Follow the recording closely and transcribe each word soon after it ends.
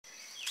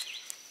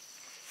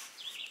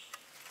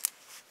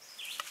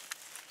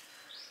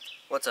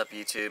What's up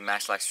YouTube,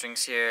 Max Like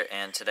Strings here,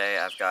 and today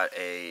I've got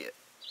a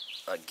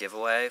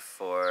giveaway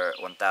for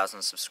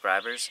 1,000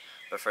 subscribers.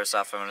 But first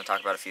off, I'm going to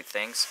talk about a few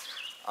things.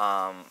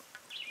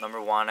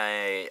 Number one,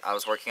 I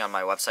was working on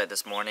my website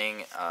this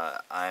morning.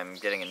 I'm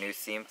getting a new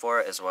theme for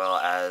it, as well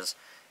as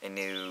a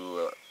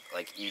new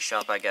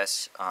e-shop, I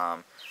guess,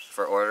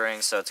 for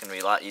ordering. So it's going to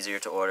be a lot easier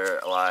to order,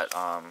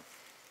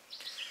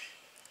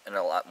 and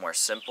a lot more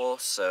simple.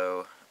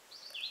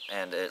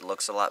 And it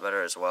looks a lot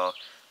better as well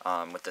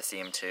with the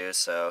theme too.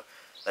 So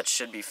that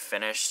should be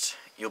finished.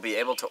 You'll be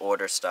able to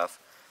order stuff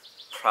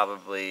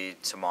probably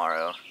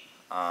tomorrow.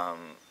 I'll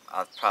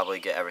probably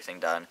get everything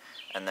done,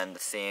 and then the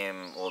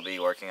theme we'll be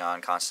working on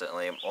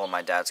constantly. Well,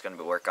 my dad's going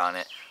to work on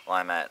it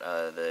while I'm at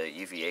the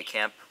UVA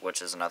camp,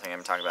 which is another thing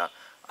I'm talking about.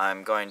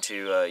 I'm going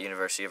to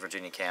University of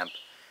Virginia camp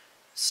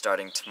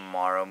starting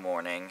tomorrow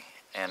morning,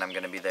 and I'm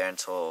going to be there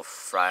until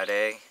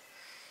Friday.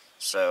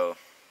 So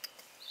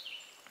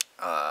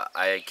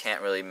I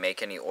can't really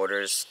make any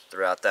orders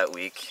throughout that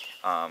week,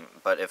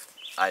 but if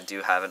I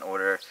do have an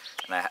order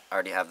and I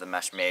already have the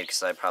mesh made,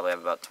 because I probably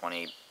have about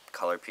 20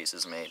 color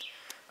pieces made,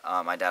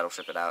 my dad will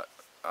ship it out,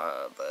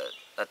 but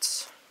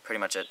that's pretty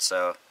much it.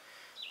 So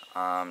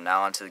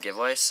now on to the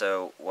giveaway.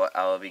 So what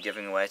I will be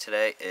giving away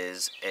today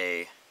is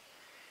a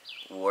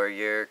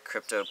Warrior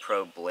Krypto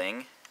Pro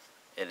Bling.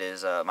 It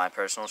is my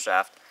personal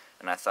shaft,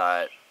 and I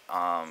thought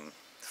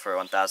for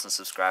 1,000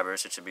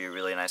 subscribers it should be a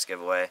really nice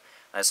giveaway.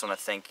 I just want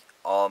to thank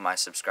all my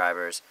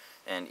subscribers,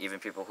 and even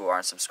people who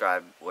aren't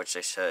subscribed, which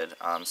they should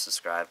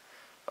subscribe,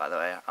 by the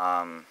way.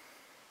 I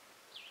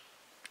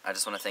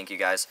just want to thank you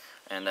guys,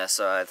 and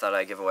so I thought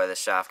I'd give away this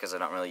shaft because I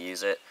don't really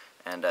use it,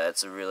 and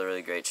it's a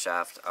really great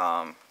shaft.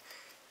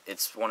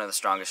 It's one of the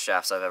strongest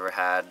shafts I've ever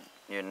had.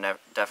 You're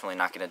definitely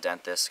not going to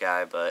dent this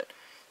guy, but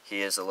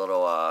he is a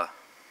little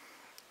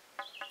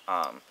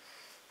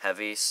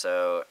heavy,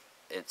 so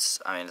it's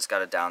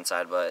got a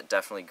downside, but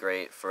definitely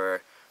great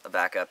for a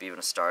backup, even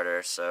a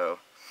starter. So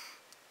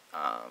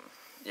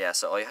yeah,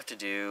 so all you have to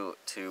do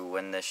to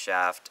win this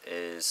shaft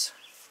is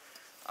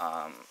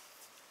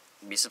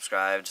be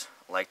subscribed,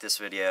 like this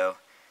video,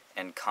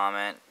 and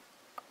comment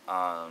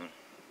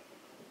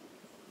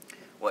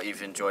what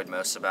you've enjoyed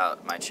most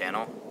about my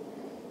channel.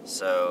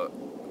 So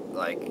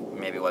like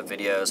maybe what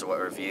videos or what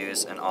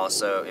reviews, and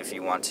also if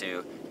you want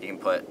to, you can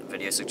put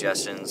video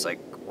suggestions, like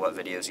what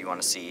videos you want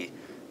to see,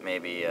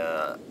 maybe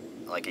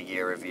like a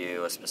gear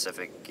review, a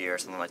specific gear or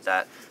something like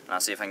that, and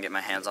I'll see if I can get my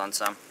hands on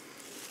some.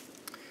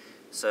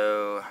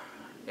 So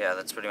yeah,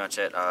 that's pretty much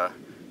it.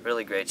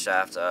 Really great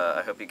shaft.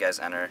 I hope you guys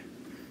enter.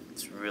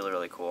 It's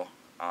really cool,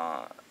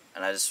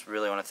 and I just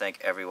really want to thank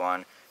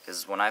everyone,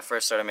 because when I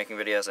first started making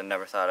videos I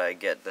never thought I'd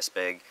get this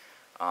big.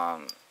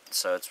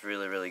 So it's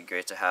really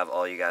great to have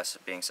all you guys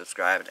being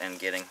subscribed and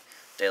getting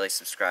daily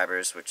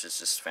subscribers, which is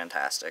just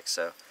fantastic.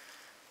 So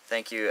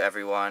thank you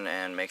everyone,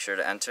 and make sure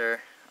to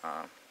enter.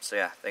 So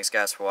yeah, thanks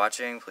guys for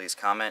watching. Please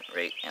comment,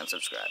 rate, and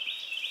subscribe.